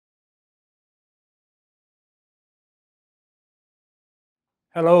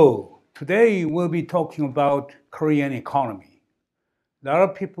Hello. Today we'll be talking about Korean economy. A lot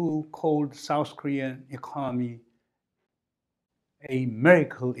of people call South Korean economy a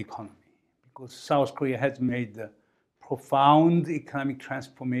miracle economy because South Korea has made a profound economic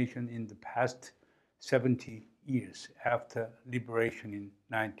transformation in the past 70 years after liberation in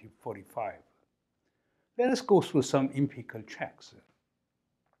 1945. Let us go through some empirical checks.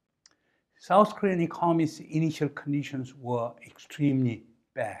 South Korean economy's initial conditions were extremely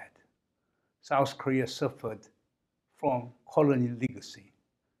bad. South Korea suffered from colonial legacy,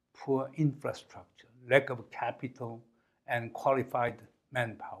 poor infrastructure, lack of capital, and qualified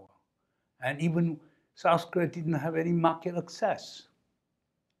manpower. And even South Korea didn't have any market access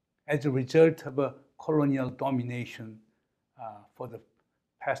as a result of a colonial domination for the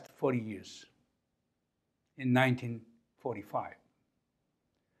past 40 years in 1945.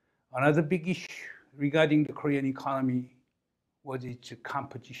 Another big issue regarding the Korean economy was its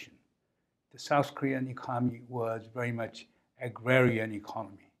composition. The South Korean economy was very much agrarian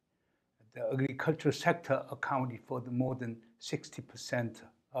economy. The agricultural sector accounted for more than 60%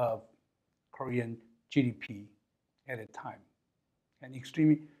 of Korean GDP at a time. An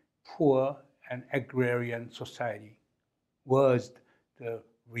extremely poor and agrarian society was the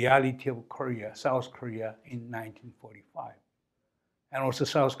reality of Korea, South Korea in 1945. And also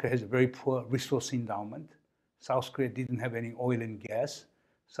South Korea has a very poor resource endowment. South Korea didn't have any oil and gas.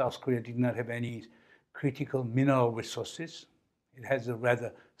 South Korea did not have any critical mineral resources. It has a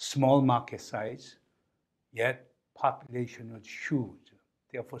rather small market size, yet population was huge.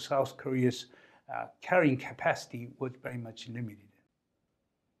 Therefore, South Korea's carrying capacity was very much limited.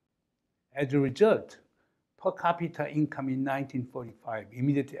 As a result, per capita income in 1945,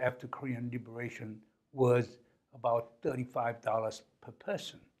 immediately after Korean liberation, was about $35 per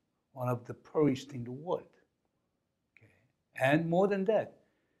person, one of the poorest in the world. Okay. And more than that,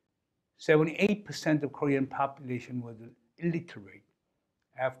 78% of Korean population was illiterate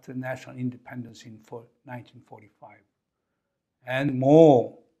after national independence in 1945. And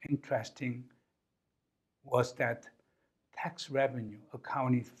more interesting was that tax revenue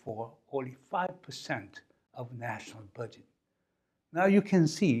accounted for only 5% of national budget. Now you can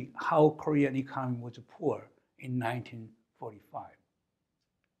see how Korean economy was poor in 1945.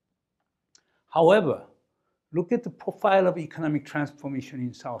 However, look at the profile of economic transformation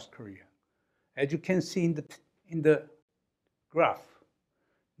in South Korea. As you can see in the graph,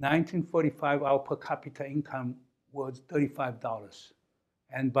 1945, our per capita income was $35.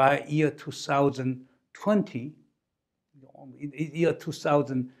 And by year 2020, in year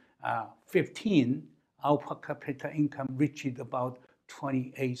 2015, our per capita income reached about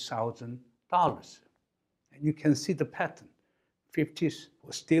 $28,000. And you can see the pattern. 50s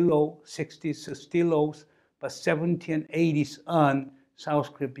were still low, 60s were still low, but 70s and 80s on,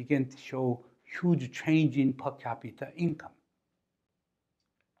 South Korea began to show huge change in per capita income.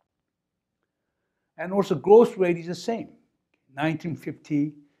 And also growth rate is the same.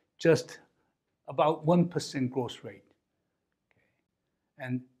 1950, just about 1% growth rate.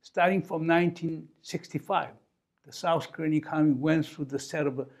 And starting from 1965, the South Korean economy went through the set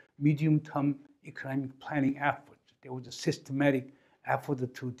of a medium-term economic planning effort. There was a systematic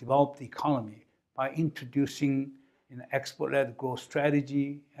effort to develop the economy by introducing an export-led growth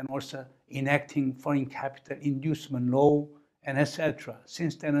strategy and also enacting foreign capital inducement law and etc.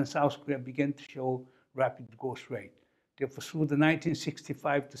 Since then, South Korea began to show rapid growth rate. Therefore, through the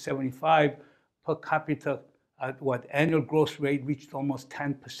 1965 to 75, per capita annual growth rate reached almost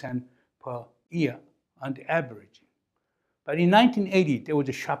 10% per year on the average. But in 1980, there was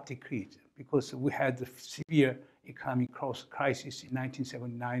a sharp decrease because we had the severe economic crisis in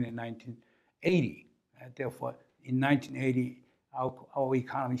 1979 and 1980. And therefore, in 1980, our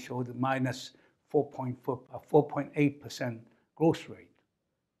economy showed a minus 4.8% growth rate.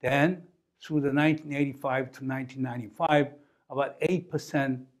 Then, through the 1985 to 1995, about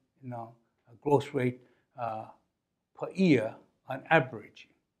 8% growth rate per year on average.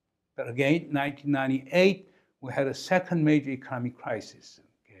 But again, 1998, we had a second major economic crisis.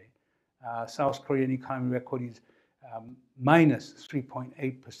 Okay? South Korean economy recorded minus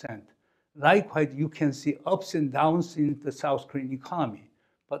 3.8%. Likewise, you can see ups and downs in the South Korean economy.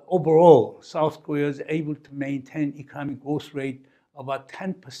 But overall, South Korea is able to maintain economic growth rate about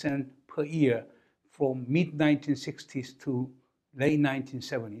 10% per year from mid-1960s to late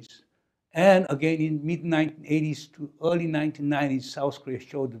 1970s. And again, in mid-1980s to early 1990s, South Korea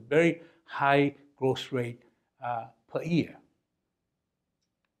showed a very high growth rate per year.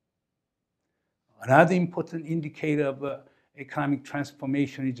 Another important indicator of economic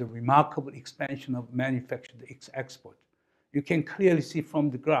transformation is a remarkable expansion of manufactured export. You can clearly see from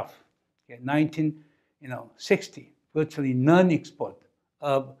the graph, okay, 1960, virtually non-export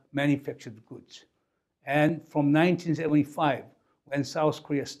of manufactured goods. And from 1975, when South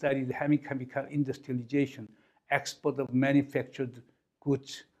Korea studied chemical industrialization, export of manufactured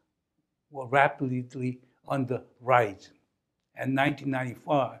goods were rapidly on the rise. And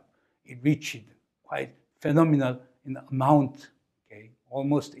 1995, it reached quite phenomenal in amount, okay?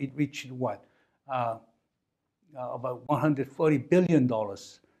 Almost it reached what? About $140 billion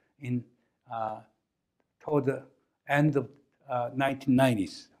in toward the end of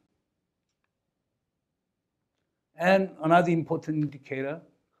 1990s. And another important indicator,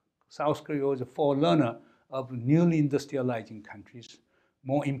 South Korea was a forerunner of newly industrializing countries.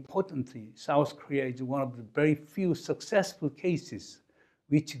 More importantly, South Korea is one of the very few successful cases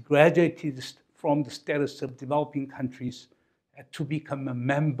which graduated from the status of developing countries to become a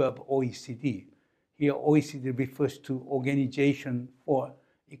member of OECD. Here, OECD refers to Organization for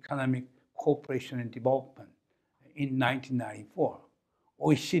Economic Cooperation and Development in 1994.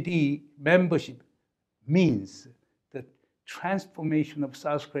 OECD membership means the transformation of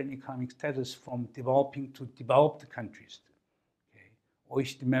South Korean economic status from developing to developed countries. Okay.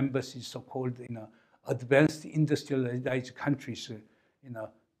 OECD members is so-called advanced industrialized countries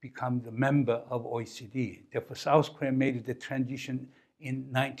become the member of OECD. Therefore, South Korea made the transition in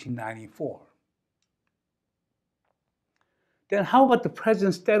 1994. Then how about the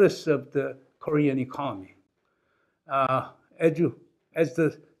present status of the Korean economy? As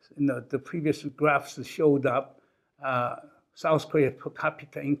the previous graphs showed up, South Korea per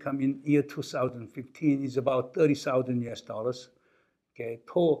capita income in year 2015 is about $30,000 US. Okay,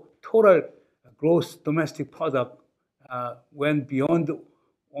 total gross domestic product went beyond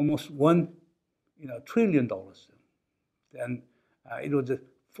almost $1 trillion. Then it was the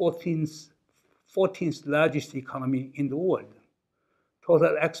 14th largest economy in the world.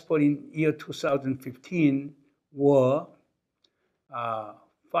 Total export in year 2015 were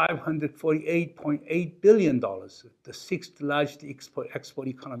 $548.8 billion, the sixth largest export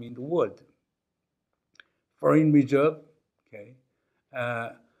economy in the world. Foreign reserve, okay,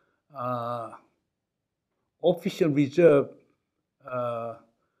 official reserve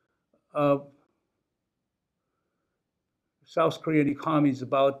of South Korean economy is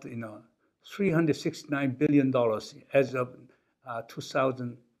about $369 billion as of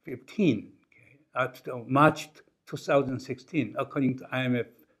 2015, okay, March 2016, according to IMF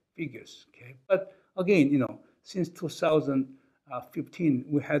figures. Okay, but again, since 2015,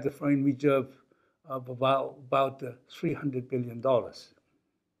 we had a foreign reserve of about $300 billion,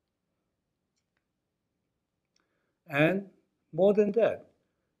 and more than that.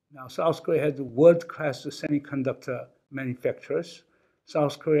 Now, South Korea has world-class semiconductor manufacturers.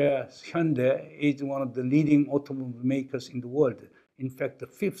 South Korea's Hyundai is one of the leading automobile makers in the world. In fact, the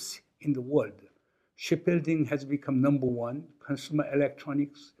fifth in the world. Shipbuilding has become number one, consumer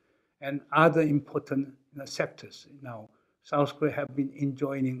electronics, and other important sectors. Now, South Korea have been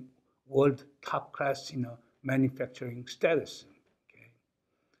enjoying world top-class manufacturing status. Okay.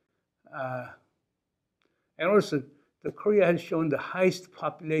 And also, Korea has shown the highest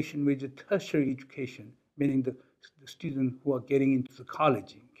population with tertiary education, meaning the students who are getting into the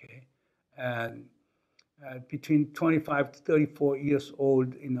college. Okay, and between 25 to 34 years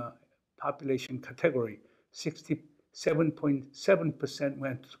old in a population category, 67.7%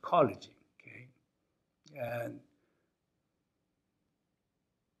 went to college. Okay,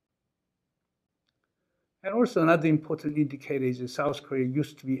 and also another important indicator is that South Korea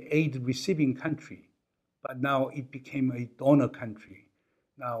used to be aid receiving country, but now it became a donor country.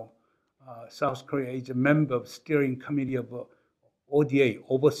 Now, South Korea is a member of steering committee of ODA,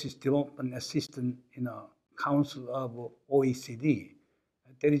 Overseas Development Assistance Council of OECD.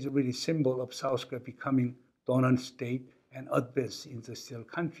 That is really a symbol of South Korea becoming donor state and advanced industrial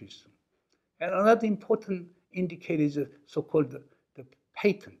countries. And another important indicator is the so-called the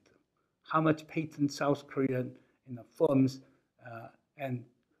patent. How much patent South Korean firms and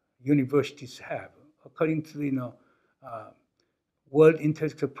universities have. According to the World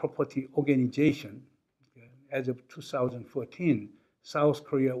Intellectual Property Organization, as of 2014, South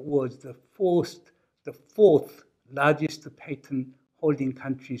Korea was the fourth largest patent holding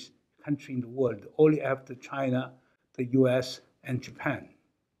country in the world, only after China, the US, and Japan.